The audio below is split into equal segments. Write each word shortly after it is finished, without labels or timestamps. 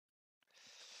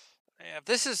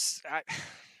this is...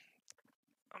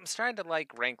 I'm starting to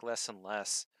like rank less and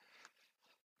less.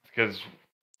 Because...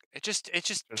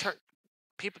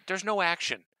 People, there's no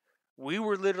action. We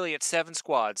were literally at 7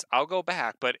 squads. I'll go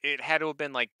back, but it had to have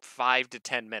been like 5 to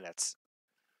 10 minutes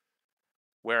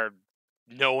where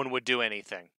no one would do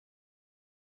anything.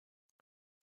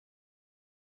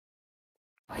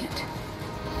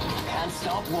 Can't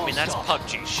stop, I mean, that's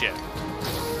PUBG shit.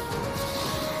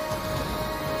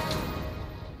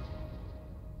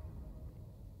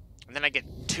 And then I get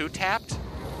 2-tapped?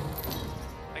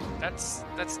 Like, that's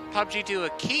PUBG to a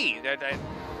key.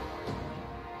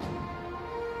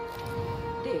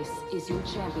 This is your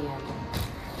champion.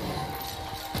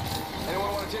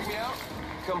 Anyone want to take me out?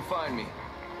 Come find me.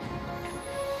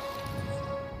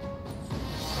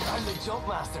 I'm the jump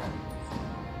master.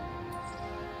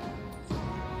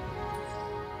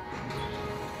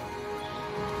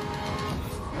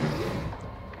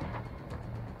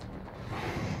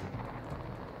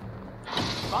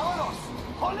 Vámonos!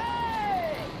 Olé!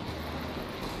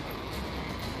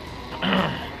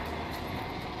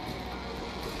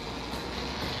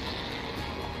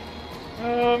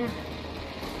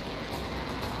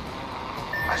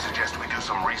 I suggest we do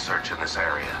some research in this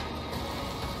area.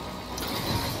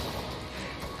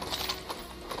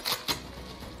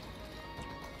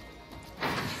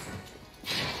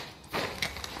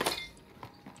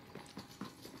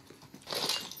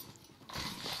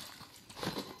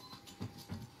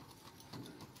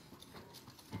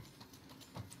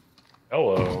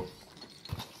 Hello.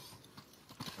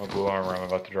 My blue armor, I'm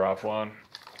about to drop one.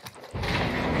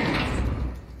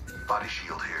 Body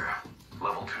shield here.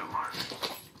 Level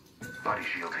 2. Body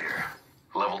shield here.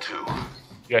 Level 2. You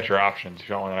got your options. You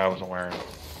don't want that I wasn't wearing.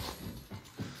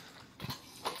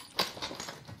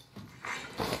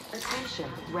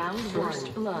 Attention, round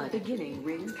first blood. Beginning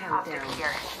ring countdown. Caustic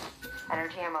here.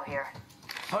 Energy ammo here.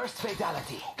 First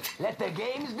fatality. Let the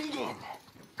games begin.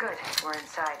 Good, we're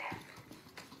inside.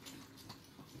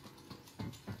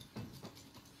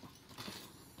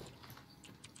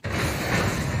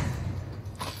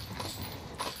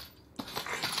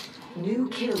 New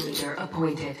kill leader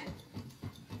appointed.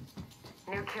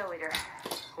 New kill leader.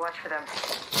 Watch for them.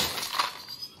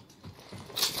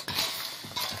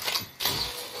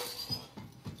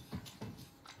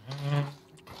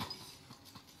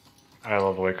 I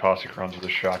love the way Caustic runs with a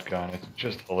shotgun. It's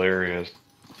just hilarious.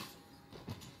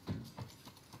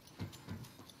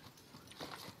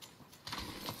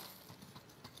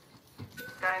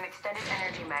 Got an extended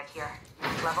energy mag here.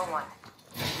 Level 1.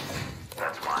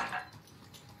 That's mine.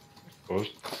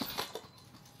 Supposed.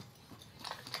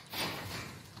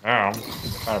 Now,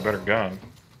 find a better gun.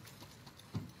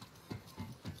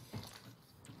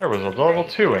 There was a level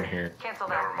 2 in here. Cancel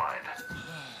Never that. mind.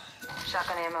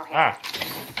 Shotgun ammo here. Ah.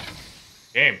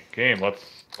 Game, let's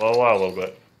slow out a little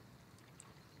bit.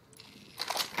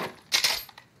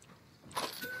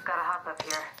 Gotta hop up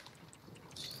here.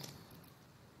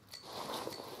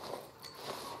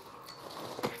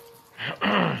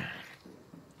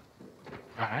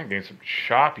 I'm getting some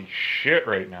choppy shit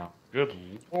right now. Good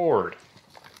lord.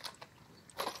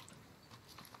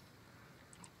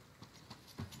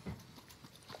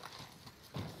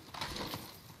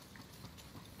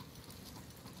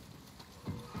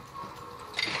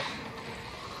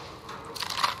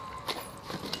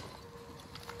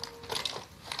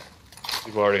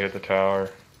 People already hit the tower.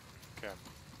 Okay.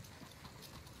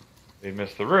 They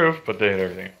missed the roof, but they hit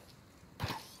everything.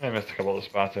 They missed a couple of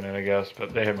spots in it, I guess,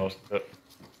 but they hit most of it.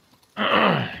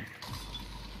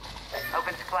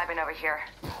 Open supply bin over here.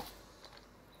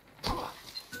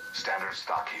 Standard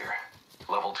stock here.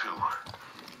 Level 2.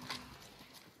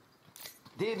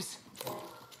 Dibs.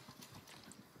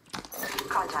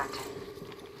 Contact.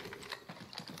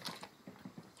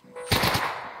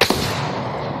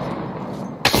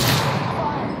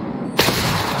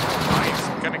 He's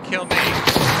gonna kill me.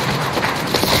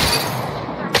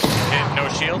 Hit, no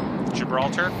shield.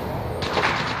 Gibraltar.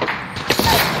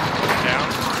 Down.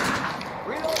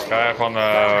 Guy up on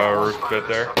the roof bit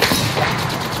there.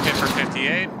 Hit for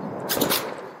 58.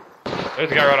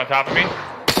 There's a guy right on top of me.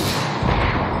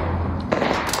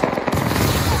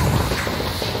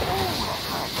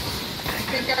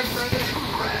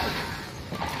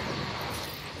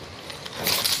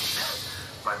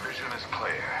 My vision is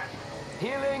clear.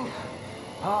 Healing.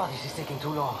 Oh, this is taking too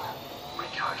long.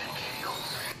 Recharging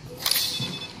shields.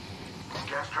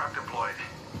 Gas trap deployed.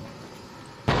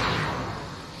 You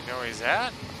know where he's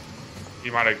at? He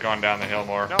might have gone down the hill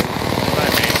more. Nope.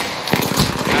 Let me.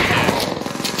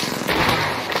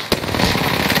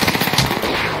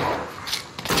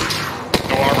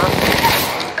 No armor.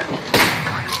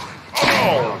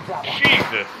 Oh! that one.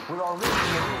 Jesus. We're already in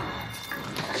the ring.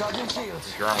 Charging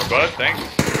shields. Your armor, bud. Thanks.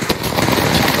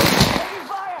 Taking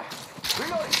fire!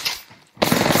 Reloading.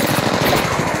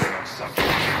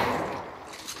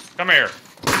 Come here.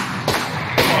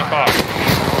 I want to talk.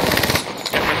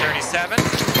 Hit for 37.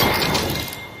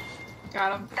 Got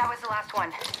him. That was the last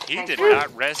one. He Thanks, did Will.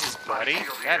 not res his buddy.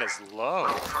 That is low.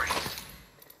 Level 3.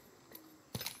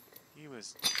 He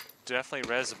was definitely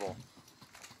resable.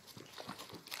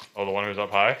 Oh, the one who's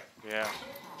up high? Yeah.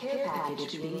 Care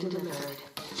package being delivered.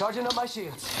 Charging up my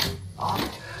shields.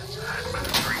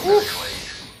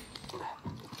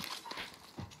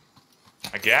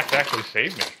 My gas actually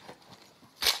saved me.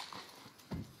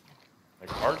 Like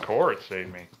hardcore, it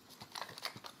saved me.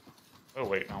 Oh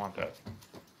wait, I want that.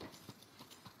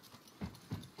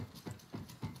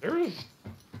 There's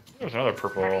another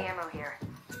purple. Heavy ammo here.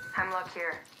 Hemlock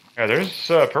here. Yeah, there's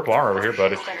purple armor over here,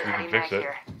 bud. If you Extended can heavy fix mag it.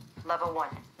 here. Level 1.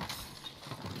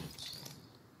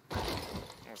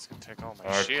 That's gonna take all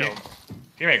my shield.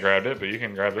 Teammate grabbed it, but you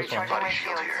can grab this one. Recharging my Body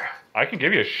shield shields. here. I can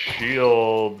give you a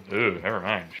shield. Ooh, never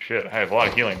mind. Shit, I have a lot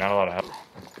of healing, not a lot of health.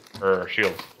 Or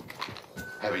shields.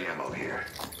 Heavy ammo here.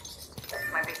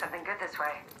 Might be something good this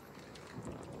way.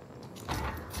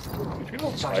 You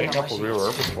feel fighting up where we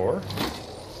were before?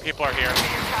 People are here. Being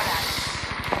shot at.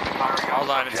 Hold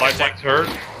on, it's gonna Lifelines take, hurt.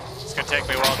 it's gonna take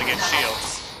me a while to get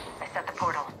shields. I set the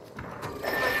portal.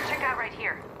 Let's check out right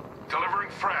here. Delivering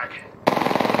frag.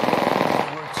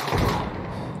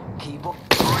 Keep up.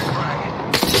 Throwing frag.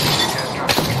 Gas trap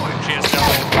deployed. She has no.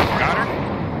 Got her?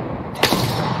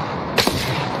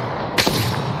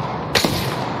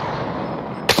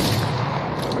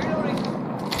 Reloading.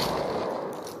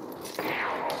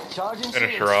 Charging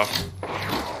Finish shields. her off.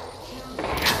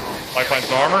 Lifelines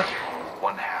no armor.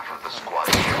 One half of the squad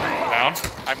remain. Down.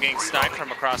 I'm getting sniped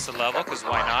from across the level, because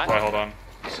why not? Alright, hold on.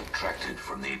 Subtracted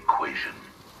from the equation.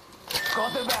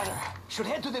 Got the banner. Should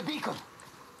head to the beacon.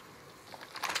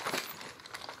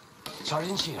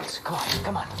 Charging shields.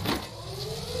 Come on.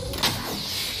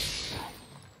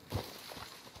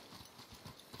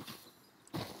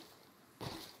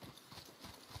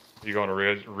 You going to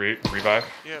revive?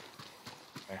 Yep.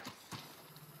 Okay.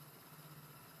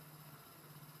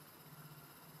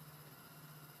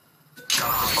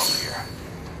 Up here.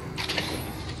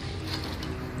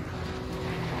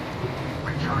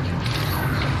 Recharging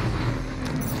shields.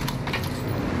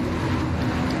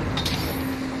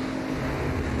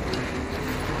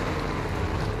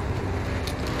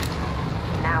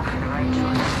 Now for the right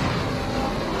choice.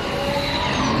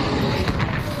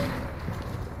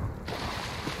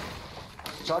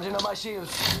 Charging up my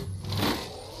shields.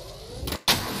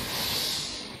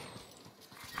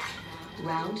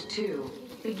 Round 2.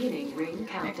 Beginning ring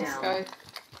Thanks, countdown. guys.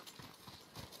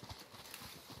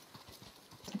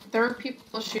 There were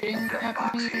people shooting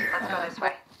at me. Let's go this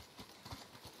way.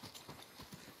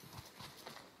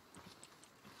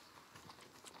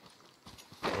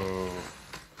 Oh.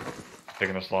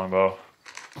 Taking this longbow.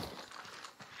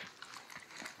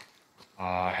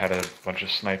 I had a bunch of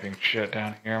sniping shit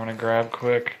down here I'm gonna grab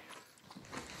quick.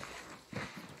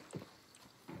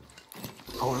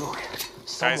 Oh look.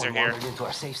 Guys are Someone here. wandered into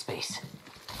our safe space.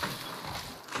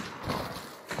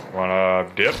 Wanna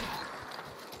dip?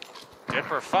 Dip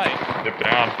or fight? Dip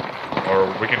down. Or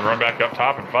we can run back up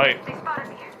top and fight. They spotted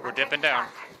me. We're dipping down.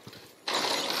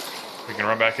 We can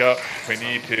run back up if we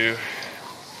need to.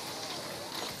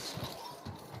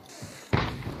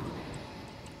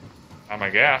 Got my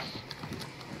gas.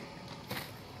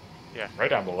 Yeah. Right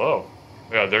down below.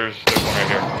 Yeah, there's one right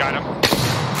here. Got him.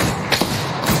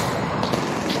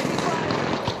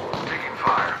 Taking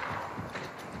fire.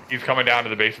 He's coming down to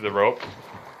the base of the rope.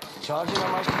 Charging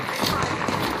on my shields.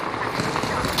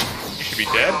 He should be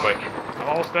dead, but I'm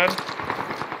almost dead.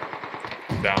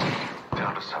 Down.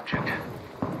 Down to subject.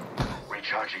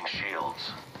 Recharging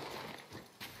shields.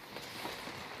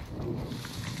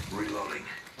 Reloading.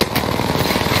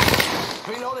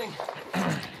 Reloading.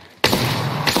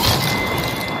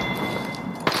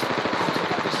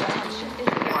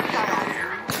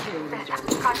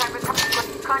 Contact with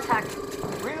contact.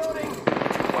 Reloading.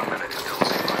 1 minute until the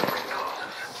main ring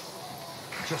closes.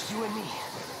 Just you and me.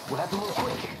 We'll have to move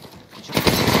quick.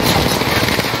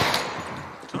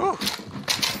 Deployed.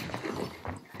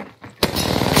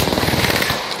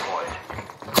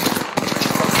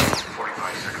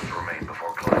 45 seconds remain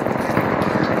before collapse.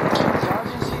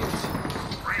 Charging shields.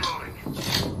 Reloading.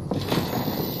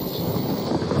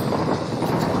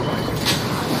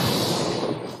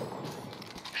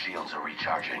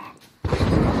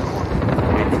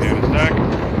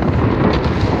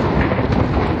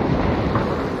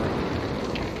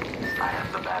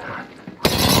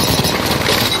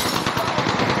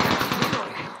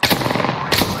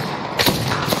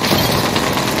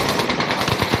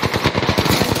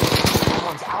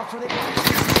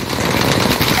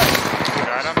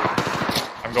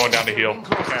 heal.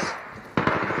 Okay.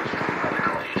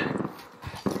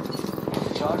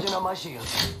 Charging on my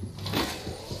shields.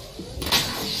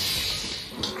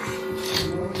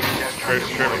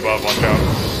 Straight above, watch out.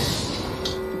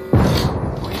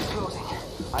 Ring's closing.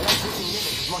 I like pushing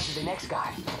limits as much as the next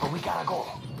guy, but we gotta go.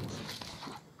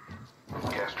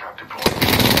 Gas trap deployed.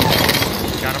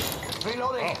 Got him.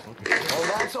 Reloading. And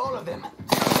that's all of them.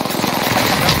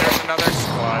 There's another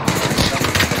squad.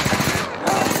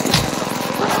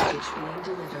 Package being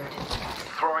delivered.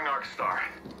 Throwing Arc Star.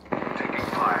 Taking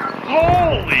fire.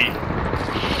 Holy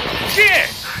shit!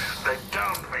 They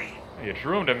downed me. You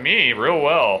threw him to me real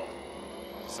well.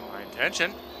 Some high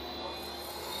intention.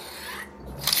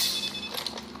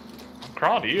 I'm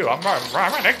crawling to you. I'm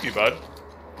right next to you, bud.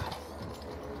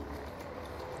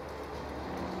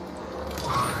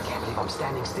 Can't believe I'm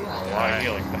standing still. A lot of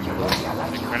healing. You're lucky I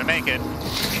like We're you. gonna make it.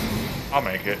 I'll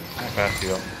make it. I fast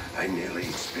heal. I nearly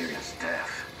experienced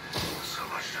death. So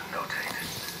much to notate.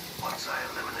 Once I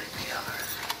eliminate the others.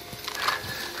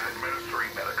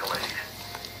 Administering medical aid.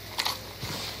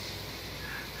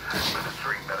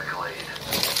 Administering medical aid.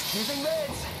 Using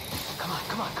meds. Come on,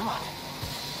 come on, come on.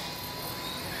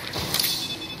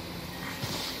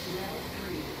 Level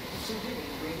 3.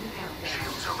 Beginning ring countdown.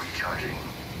 Shields are recharging.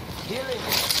 Healing.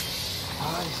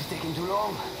 Ah, this is taking too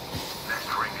long. Next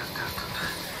ring is distant.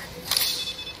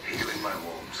 Healing my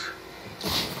wounds.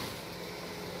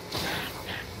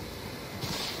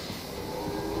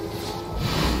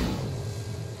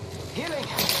 Healing.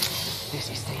 This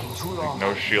is taking too long.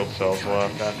 No shield cells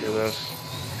left after this.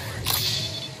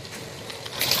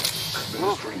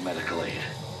 Administering medical aid.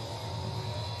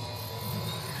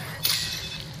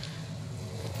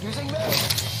 Using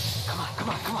meds. Come on, come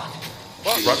on, come on.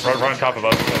 Run on top of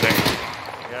us, I think.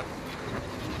 Yep.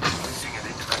 Placing an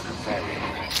independent barrier.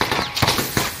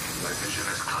 My vision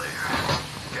is clear.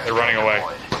 Gas They're running away.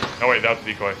 deployed. No, wait, that's a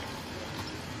decoy.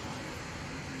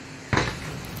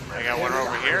 I got one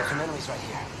over here. Some enemies right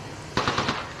here.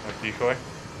 That's decoy.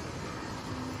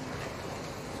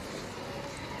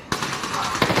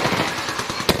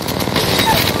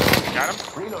 Got him.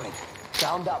 Reloading.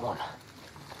 Down that one.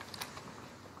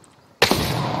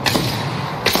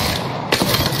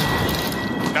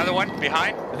 Another one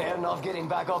behind. They're not getting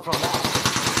back up from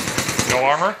that. No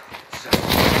armor?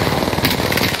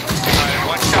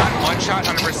 One shot,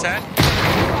 100%.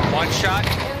 One shot,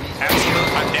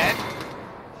 absolute. I'm dead.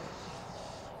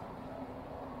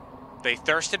 They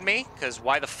thirsted me, because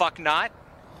why the fuck not?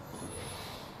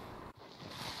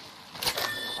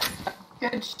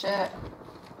 Good shit.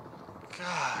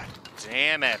 God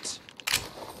damn it.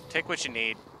 Take what you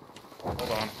need. Hold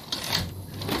on.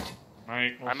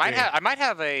 We'll I might see. have. I might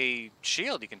have a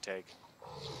shield you can take.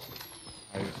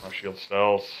 I use my shield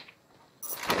cells.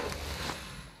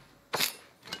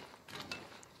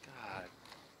 God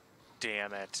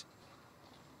damn it.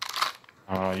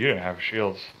 You didn't have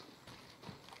shields.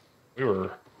 We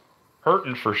were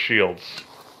hurting for shields.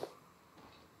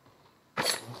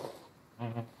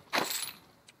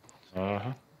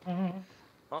 Well,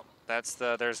 that's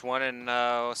the. There's one in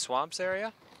Swamps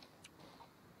area.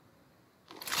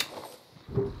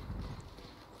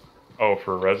 Oh,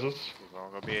 for reses? You're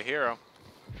gonna be a hero.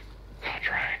 I'll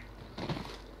try.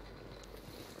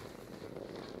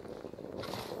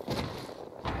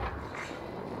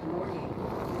 Warning.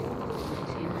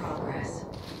 Movement in progress.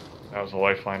 That was a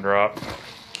lifeline drop.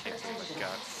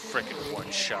 Got frickin'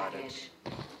 one shot it.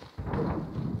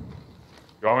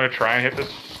 You want me to try and hit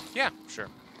this? Yeah, sure.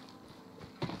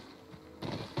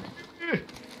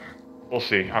 We'll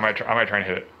see. I might try and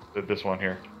hit it. This one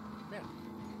here. Yeah.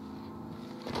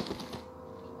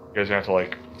 You guys are gonna have to,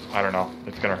 like, I don't know.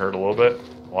 It's gonna hurt a little bit,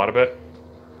 a lot of it.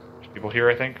 There's people here,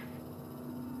 I think.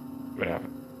 See what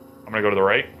happened. I'm gonna go to the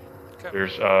right. Okay.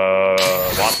 There's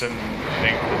Watson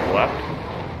things to the left.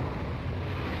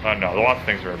 No, the Watson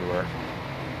things are everywhere.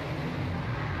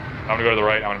 I'm gonna go to the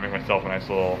right. I'm gonna make myself a nice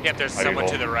little. Yep, there's hidey someone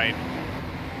hole. to the right.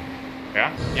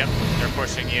 Yeah. Yep, they're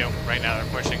pushing you. Right now, they're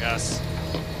pushing us.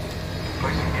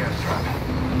 Placing gas trap.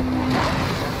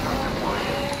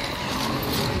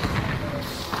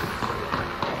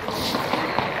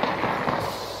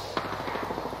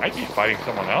 Might be fighting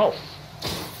someone else.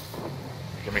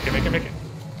 Make it.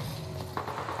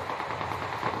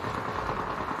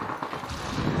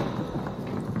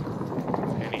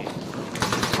 Any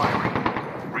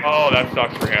Oh, that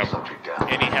sucks for him. Subject down.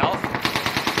 any health?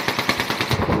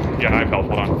 Yeah, I have health.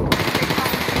 Hold on.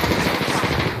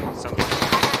 Somebody.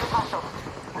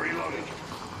 Reloading.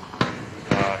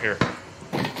 Here.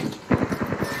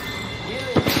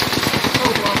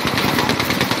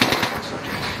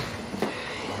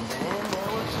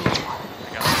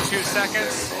 I got 2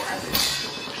 seconds.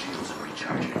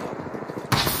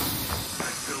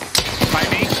 By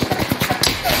me.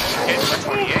 Hit for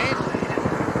 28.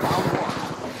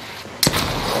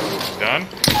 Done?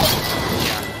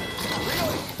 Yeah.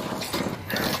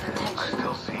 I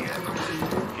still see it.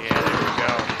 Yeah, there we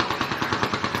go.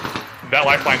 That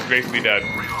lifeline's basically dead.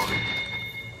 Reloading.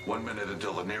 1 minute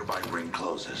until the nearby ring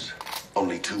closes.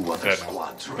 Only 2 other Dead.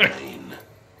 squads remain.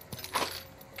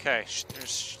 Okay,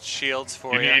 there's shields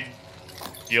for You you. need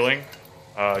healing?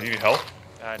 Do you need help?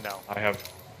 No. I have.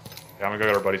 Yeah, I'm gonna go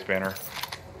get our buddy's banner.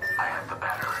 I have the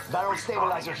banner. Barrel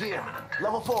stabilizer here.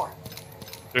 Level 4.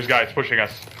 There's guys pushing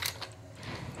us.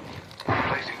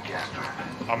 Placing gas trap.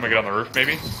 I'm gonna get on the roof,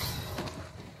 maybe.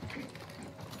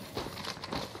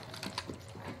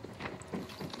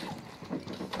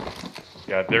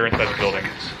 Yeah, they're inside the building.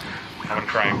 I'm gonna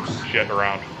try and jet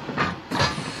around.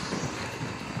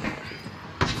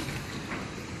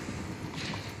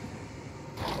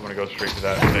 I'm gonna go straight to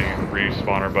that thing and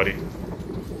respawn our buddy.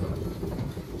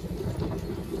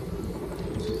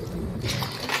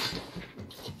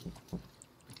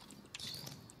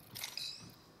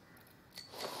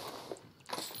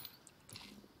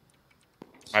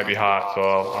 Might be hot,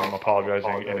 so I'm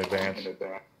apologizing in advance.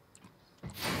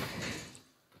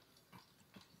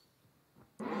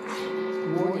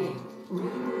 Warning.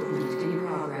 Movement in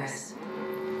progress.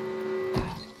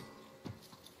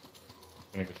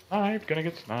 Gonna get sniped, gonna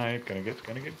get sniped,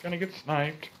 gonna get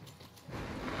sniped.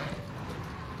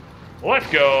 Let's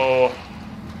go!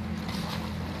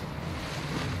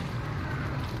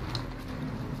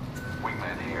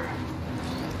 Wingman here.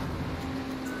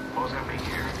 Mozambique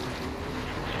here.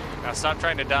 Now stop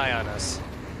trying to die on us.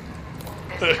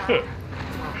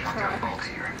 Shotgun bolt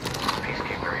here.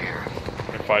 Peacekeeper here.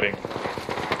 They're fighting.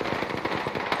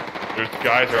 There's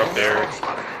guys are up there.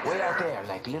 Way out there,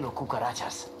 like little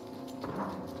cucarachas.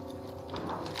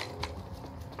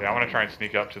 Yeah, I'm gonna try and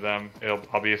sneak up to them.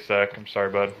 I'll be a sec. I'm sorry,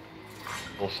 bud. A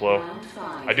little slow. Round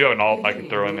 5. I do have an ult I can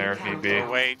throw in there if need be. Oh,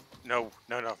 wait. No.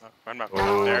 I'm not Oh.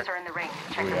 going there. Are in the ring.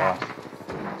 Check Oh, them yeah. out.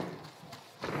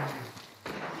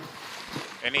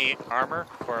 Any armor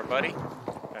for our buddy?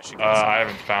 No, she I got some.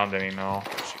 haven't found any, no.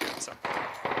 She got some.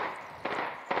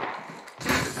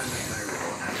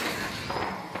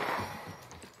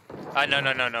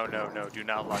 No. Do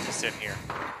not lock us in here.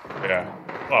 Yeah.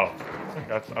 Well,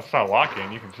 that's not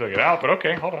locking. You can still get out, but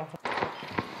okay, hold on.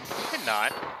 Could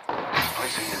not.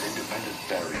 Placing an independent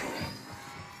barrier.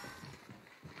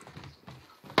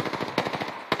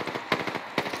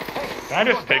 Can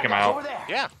I just take him Over out? there.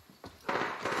 Yeah.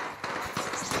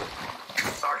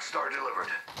 Arc Star delivered.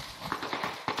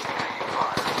 Taking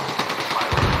fire.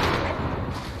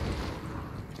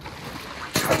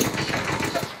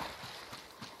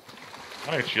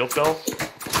 Can I get shield cells?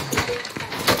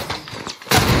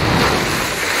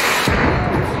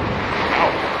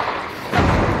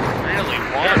 Really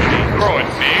They're wanted. throwing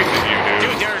knives at you,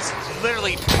 Dude, dude. there's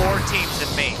literally 4 teams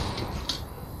than me.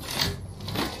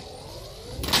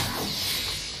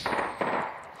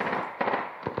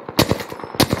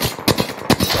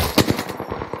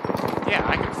 Yeah,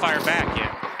 I can fire back, you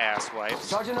asswipes.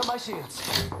 Charging up my shields.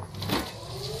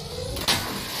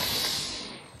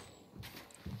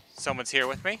 Someone's here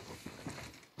with me.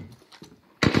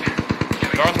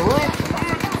 They're on the roof.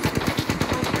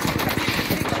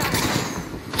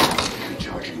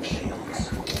 Recharging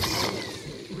shields.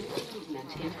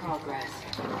 Movement in progress.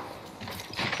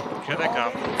 Here they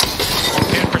come.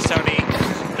 Hit for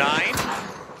 79.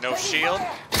 No shield.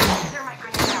 Thermite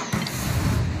grenade out.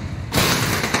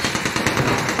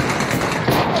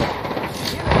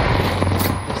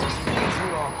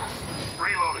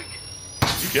 Reloading.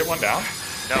 Did you get one down?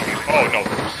 No. Oh, no.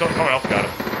 Someone else got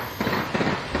it.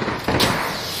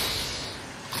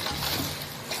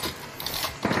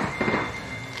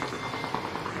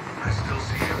 I still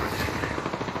see everything.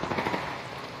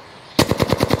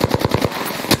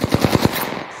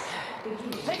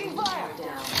 Taking fire.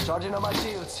 Charging up my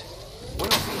shields.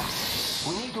 Buenos dias.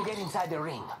 We need to get inside the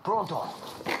ring. Pronto.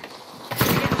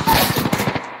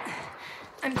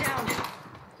 I'm down.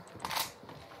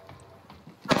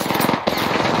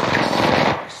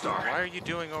 Why are you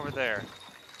doing over there?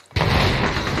 Right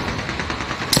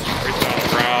down on the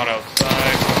ground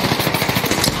outside.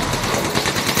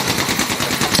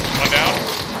 One down.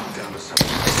 Down to 7.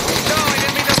 No, I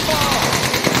didn't mean to fall!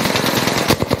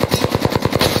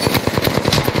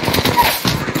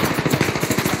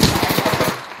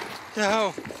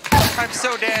 No! I'm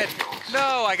so dead!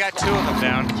 No, I got 2 of them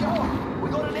down. We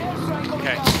got an airstrike coming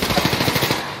Okay.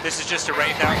 down. This is just a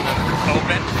right out in the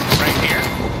open, right here.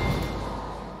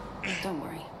 Don't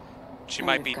worry. She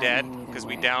might be dead, because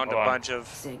we downed a Hold on. bunch of...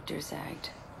 Zigged or zagged.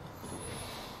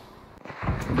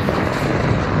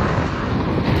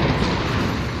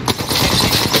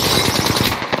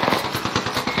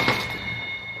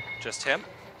 Lost him.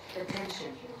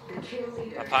 Attention. The kill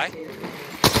leader. Up high.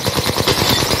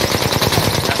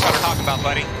 That's what I'm talking about,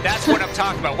 buddy. That's what I'm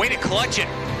talking about. Way to clutch it.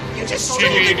 You just stole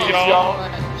GG, the y'all.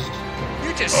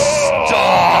 You just stole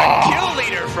the kill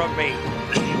leader from me.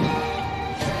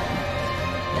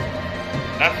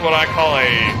 That's what I call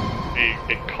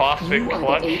a caustic You are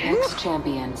clutch. the Apex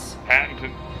champions.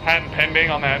 Patent pending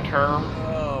on that term.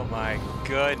 Oh my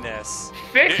goodness.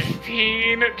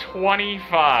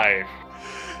 1625.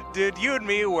 Dude, you and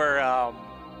me were,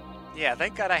 yeah,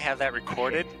 thank God I have that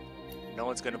recorded. No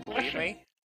one's gonna believe me.